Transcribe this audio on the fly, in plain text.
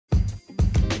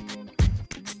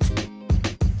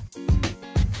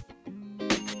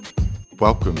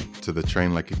Welcome to the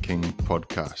Train Like a King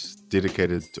podcast,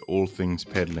 dedicated to all things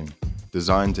paddling,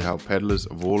 designed to help paddlers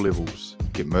of all levels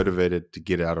get motivated to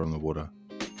get out on the water.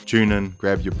 Tune in,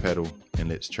 grab your paddle, and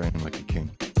let's train like a king.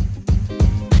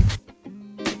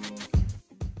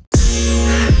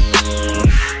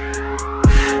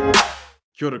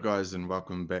 Kia ora guys, and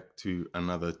welcome back to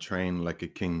another Train Like a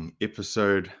King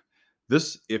episode.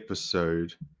 This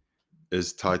episode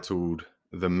is titled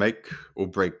The Make or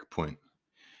Break Point.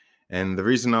 And the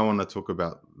reason I want to talk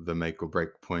about the make or break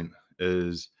point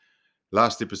is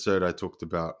last episode I talked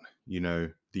about,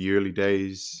 the early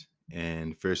days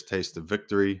and first taste of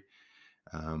victory.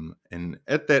 And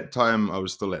at that time I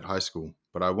was still at high school,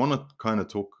 but I want to kind of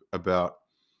talk about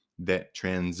that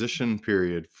transition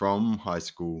period from high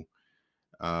school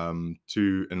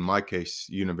to, in my case,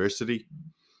 university,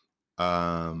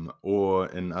 or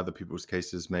in other people's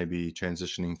cases, maybe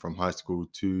transitioning from high school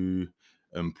to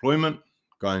employment,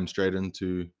 going straight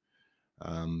into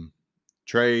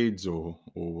trades or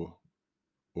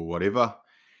whatever,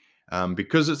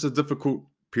 because it's a difficult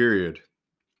period.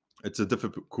 It's a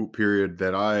difficult period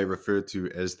that I refer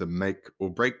to as the make or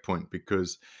break point,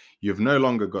 because you've no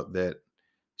longer got that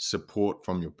support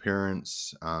from your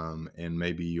parents and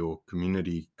maybe your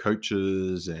community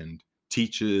coaches and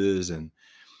teachers and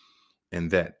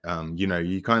that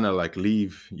you kind of like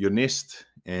leave your nest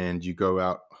and you go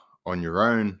out on your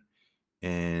own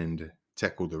and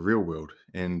tackle the real world.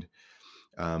 And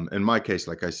in my case,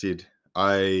 like I said,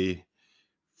 I'm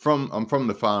from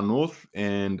the far north,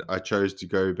 and I chose to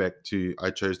go to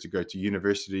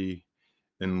university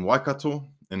in Waikato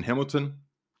in Hamilton.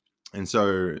 And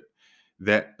so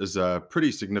that is a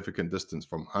pretty significant distance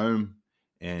from home,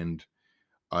 and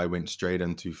I went straight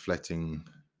into flatting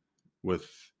with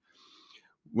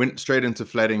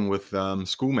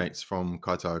schoolmates from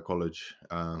Kaitaia College.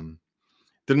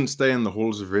 Didn't stay in the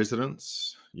halls of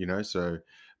residence,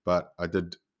 but I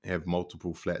did have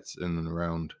multiple flats in and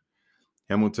around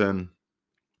Hamilton.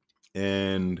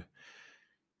 And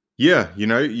you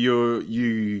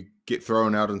get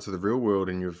thrown out into the real world,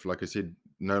 and you've, like I said,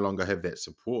 no longer have that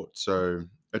support. So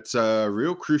it's a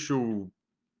real crucial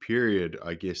period,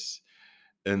 I guess,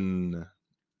 in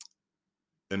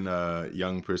a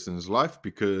young person's life,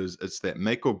 because it's that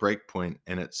make or break point,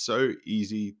 and it's so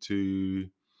easy to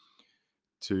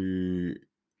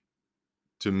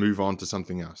move on to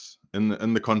something else. In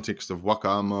the context of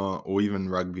wakaama or even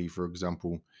rugby, for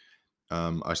example,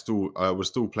 I was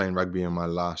still playing rugby in my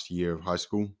last year of high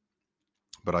school,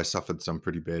 but I suffered some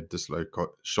pretty bad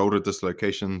shoulder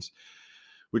dislocations,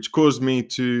 which caused me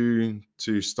to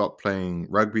stop playing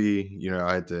rugby.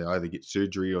 I had to either get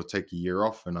surgery or take a year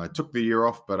off, and I took the year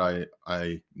off, but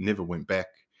I never went back.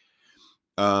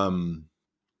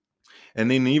 And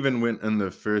then even when in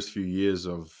the first few years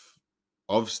of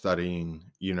studying,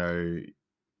 you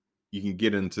can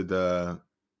get into the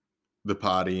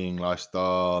partying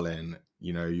lifestyle, and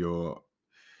you're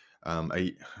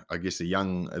I guess a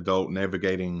young adult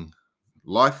navigating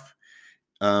life.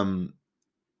 And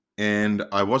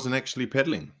I wasn't actually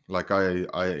pedaling. Like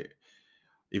I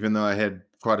even though I had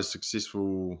quite a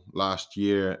successful last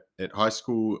year at high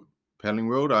school paddling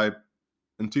world,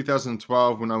 in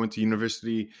 2012, when I went to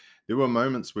university, there were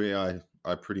moments where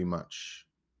I pretty much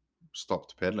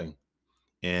stopped pedaling.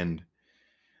 And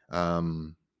I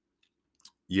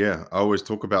always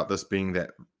talk about this being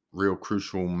that real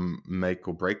crucial make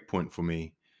or break point for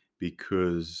me,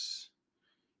 because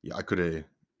I could have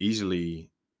easily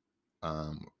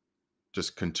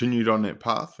just continued on that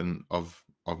path and of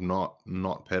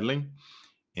not pedaling.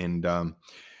 And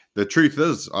the truth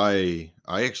is, I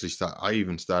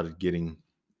even started getting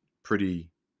pretty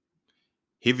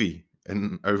heavy,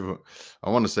 and over,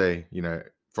 I want to say,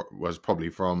 was probably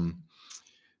from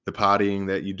the partying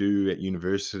that you do at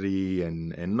university,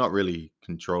 and not really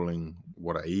controlling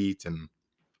what I eat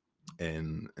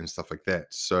and stuff like that.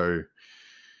 So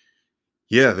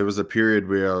there was a period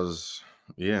where I was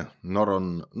not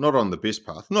on the best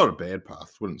path, not a bad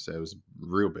path. Wouldn't say it was a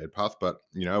real bad path, but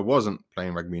I wasn't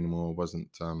playing rugby anymore,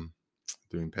 wasn't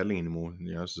doing paddling anymore.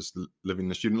 I was just living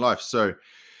the student life. So,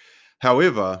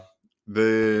 however,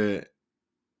 the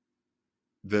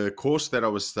course that I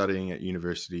was studying at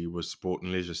university was sport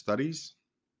and leisure studies.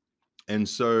 And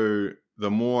so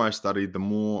the more I studied, the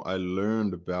more I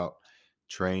learned about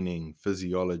training,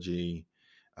 physiology.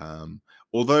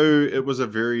 Although it was a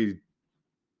very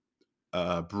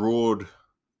broad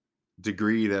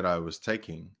degree that I was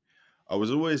taking, I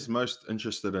was always most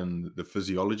interested in the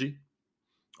physiology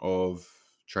of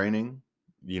training,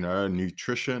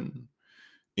 nutrition,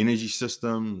 energy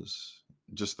systems,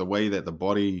 just the way that the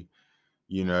body,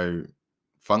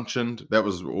 functioned. That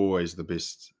was always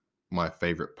my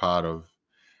favorite part of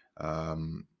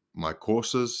my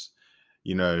courses.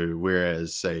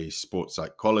 Whereas say sports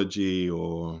psychology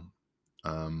or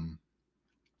um,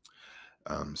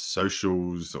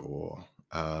 socials or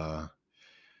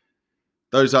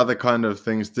those other kind of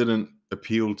things didn't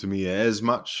appeal to me as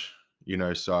much.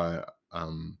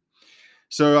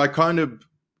 So I kind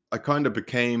of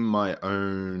became my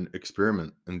own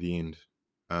experiment in the end.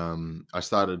 I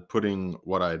started putting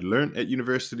what I had learned at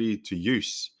university to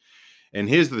use. And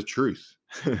here's the truth.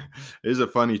 Here's a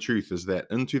funny truth, is that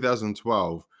in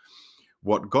 2012,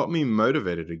 what got me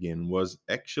motivated again was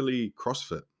actually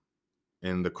CrossFit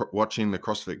and watching the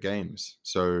CrossFit games.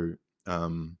 So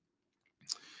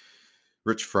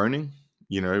Rich Froning,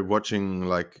 watching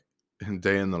like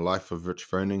Day in the Life of Rich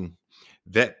Froning,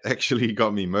 that actually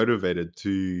got me motivated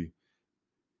to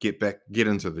get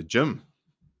into the gym.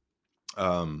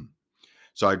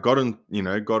 So I got in,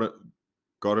 got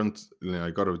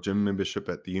a gym membership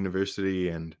at the university,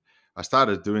 and I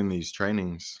started doing these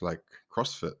trainings like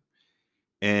CrossFit,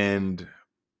 and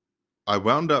I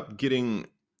wound up getting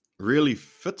really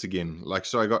fit again.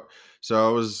 So I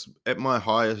was at my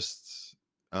highest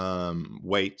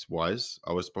weight wise.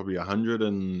 I was probably 100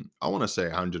 and I want to say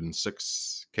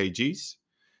 106 kgs.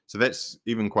 So that's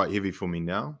even quite heavy for me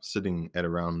now, sitting at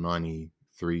around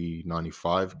 93,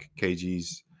 95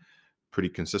 kgs pretty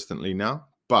consistently now.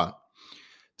 But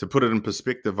to put it in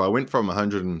perspective, I went from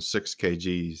 106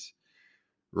 kgs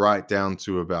right down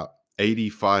to about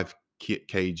 85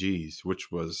 kgs,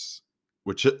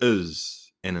 which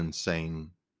is an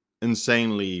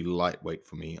insanely lightweight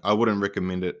for me. I wouldn't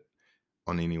recommend it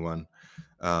on anyone.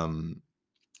 Um,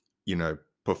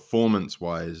 Performance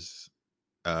wise,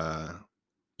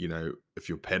 if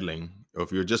you're pedaling or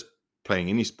if you're just playing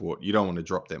any sport, you don't want to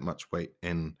drop that much weight,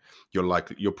 and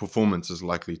your performance is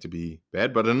likely to be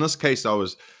bad. But in this case, I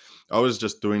was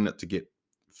just doing it to get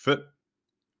fit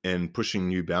and pushing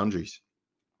new boundaries.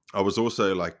 I was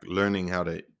also like learning how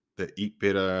to eat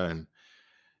better, and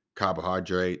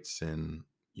carbohydrates, and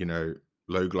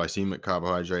low glycemic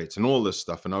carbohydrates and all this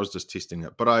stuff, and I was just testing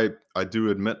it. But I do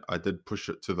admit I did push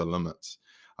it to the limits.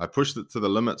 I pushed it to the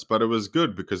limits, but it was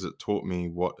good because it taught me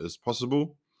what is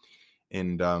possible.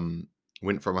 And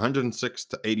went from 106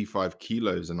 to 85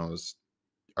 kilos, and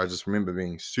I just remember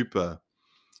being super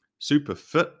super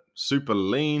fit, super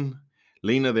lean,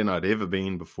 leaner than I'd ever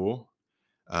been before.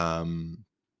 But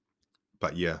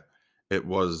yeah, it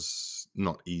was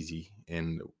not easy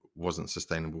and wasn't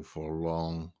sustainable for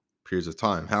long periods of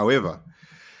time. However,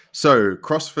 so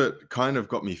CrossFit kind of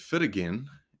got me fit again,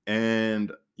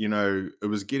 and it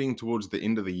was getting towards the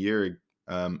end of the year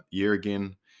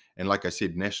again, and like I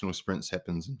said, national sprints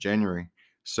happens in January.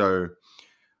 So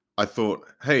I thought,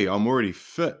 hey, I'm already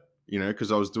fit,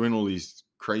 because I was doing all these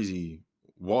crazy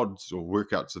WODs or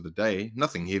workouts of the day,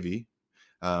 nothing heavy,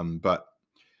 but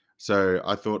so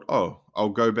I thought, oh, I'll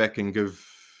go back and give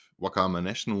Wakama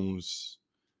Nationals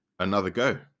another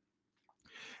go.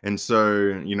 And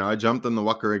so, I jumped in the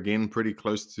Waka again pretty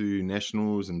close to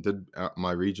nationals and did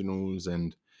my regionals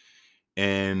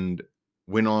and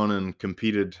went on and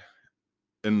competed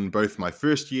in both my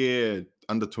first year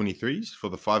under 23s for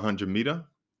the 500 meter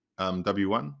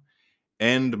W1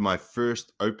 and my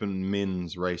first open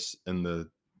men's race in the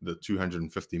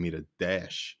 250 meter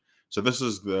dash. So this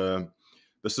is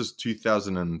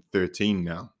 2013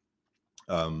 now.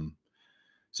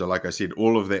 So like I said,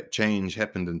 all of that change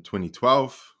happened in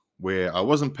 2012, where I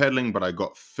wasn't pedaling, but I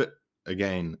got fit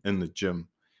again in the gym,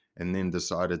 and then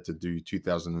decided to do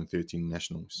 2013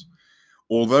 nationals.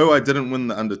 Although I didn't win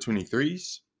the under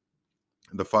 23s,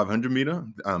 the 500 meter,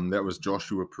 that was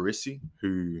Joshua Parisi,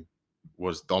 who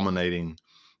was dominating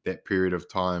that period of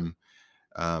time.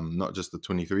 Not just the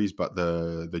 23s, but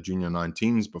the junior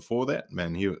 19s before that.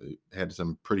 Man, he had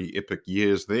some pretty epic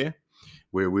years there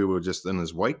where we were just in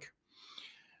his wake.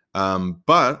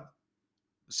 But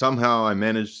somehow I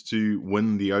managed to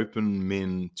win the open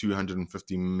men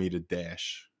 250 meter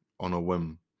dash on a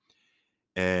whim.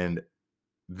 And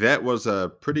that was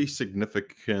a pretty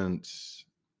significant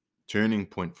turning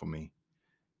point for me.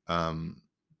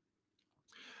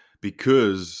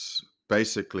 Because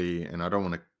basically, and I don't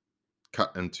want to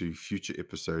cut into future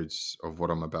episodes of what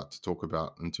I'm about to talk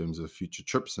about in terms of future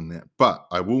trips and that, but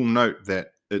I will note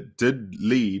that it did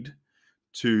lead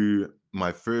to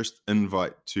my first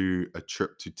invite to a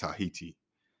trip to Tahiti,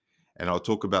 and I'll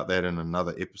talk about that in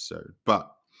another episode. But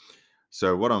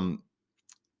so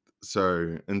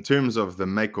in terms of the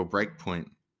make or break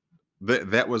point,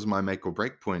 that was my make or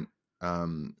break point.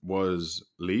 Was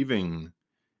leaving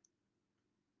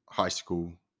high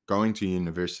school, going to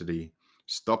university,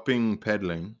 stopping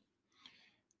paddling,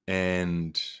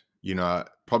 and I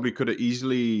probably could have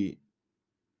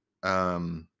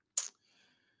um,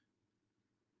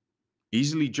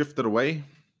 easily drifted away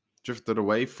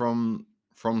from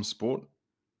sport,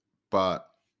 but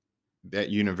that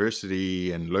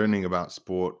university and learning about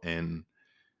sport and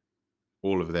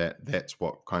all of that's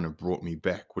what kind of brought me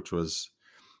back, which was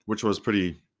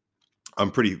pretty.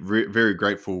 I'm very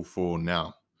grateful for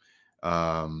now.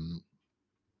 Um,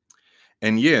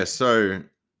 and yeah, so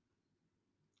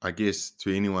I guess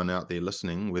to anyone out there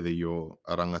listening, whether you're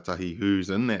a rangatahi who's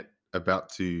in that about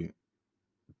to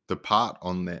depart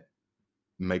on that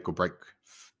make or break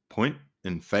point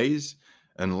and phase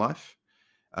in life,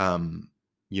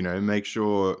 make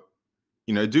sure,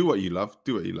 do what you love,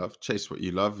 chase what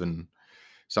you love. And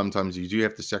sometimes you do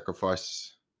have to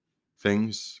sacrifice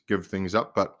things, give things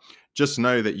up, but just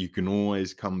know that you can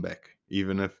always come back.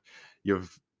 Even if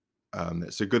you've,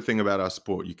 it's a good thing about our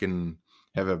sport. You can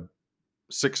have a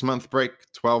 6-month break,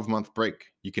 12-month break,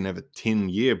 you can have a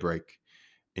 10-year break,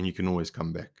 and you can always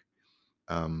come back.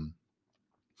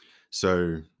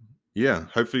 So yeah,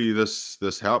 hopefully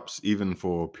this helps even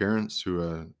for parents who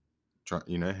are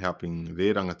helping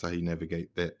their rangatahi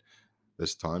navigate that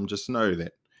this time. Just know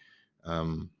that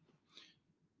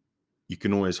you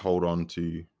can always hold on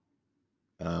to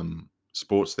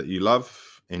sports that you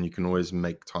love, and you can always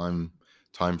make time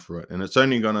for it, and it's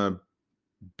only going to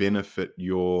benefit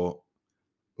your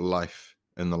life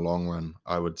in the long run,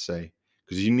 I would say,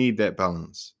 because you need that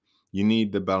balance. You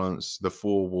need the balance, the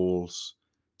four walls: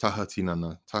 taha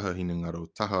tinana, taha hinangaro,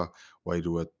 taha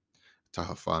wairua,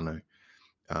 taha whānau.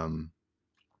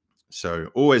 So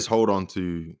always hold on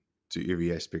to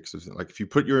every aspect of it. Like if you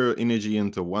put your energy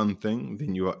into one thing,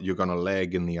 then you're going to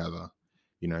lag in the other.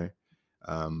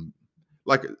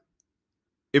 Like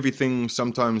everything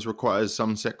sometimes requires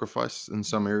some sacrifice in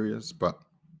some areas, but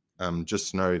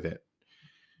just know that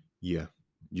you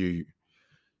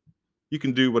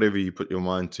can do whatever you put your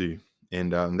mind to.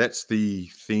 And that's the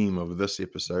theme of this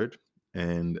episode,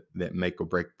 and that make or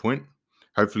break point.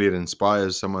 Hopefully it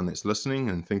inspires someone that's listening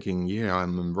and thinking, yeah,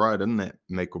 I'm right in that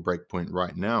make or break point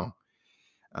right now.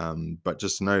 But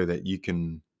just know that you've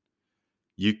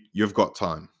got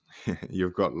time.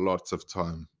 You've got lots of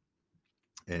time.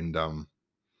 And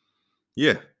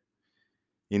yeah.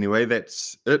 Anyway,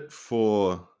 that's it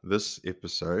for this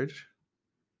episode.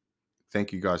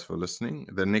 Thank you guys for listening.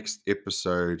 The next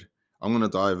episode, I'm going to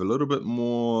dive a little bit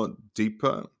more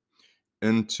deeper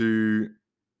into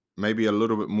maybe a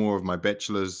little bit more of my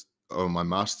bachelor's or my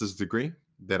master's degree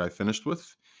that I finished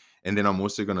with. And then I'm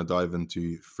also going to dive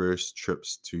into first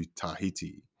trips to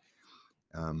Tahiti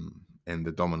and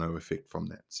the domino effect from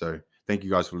that. So thank you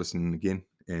guys for listening again,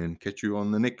 and catch you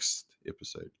on the next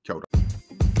episode. Kia ora.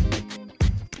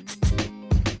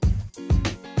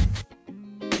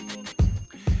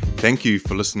 Thank you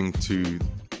for listening to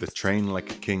the Train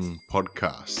Like a King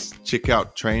podcast. Check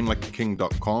out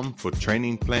trainlikeaking.com for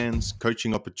training plans,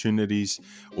 coaching opportunities,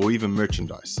 or even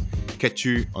merchandise. Catch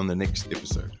you on the next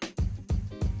episode.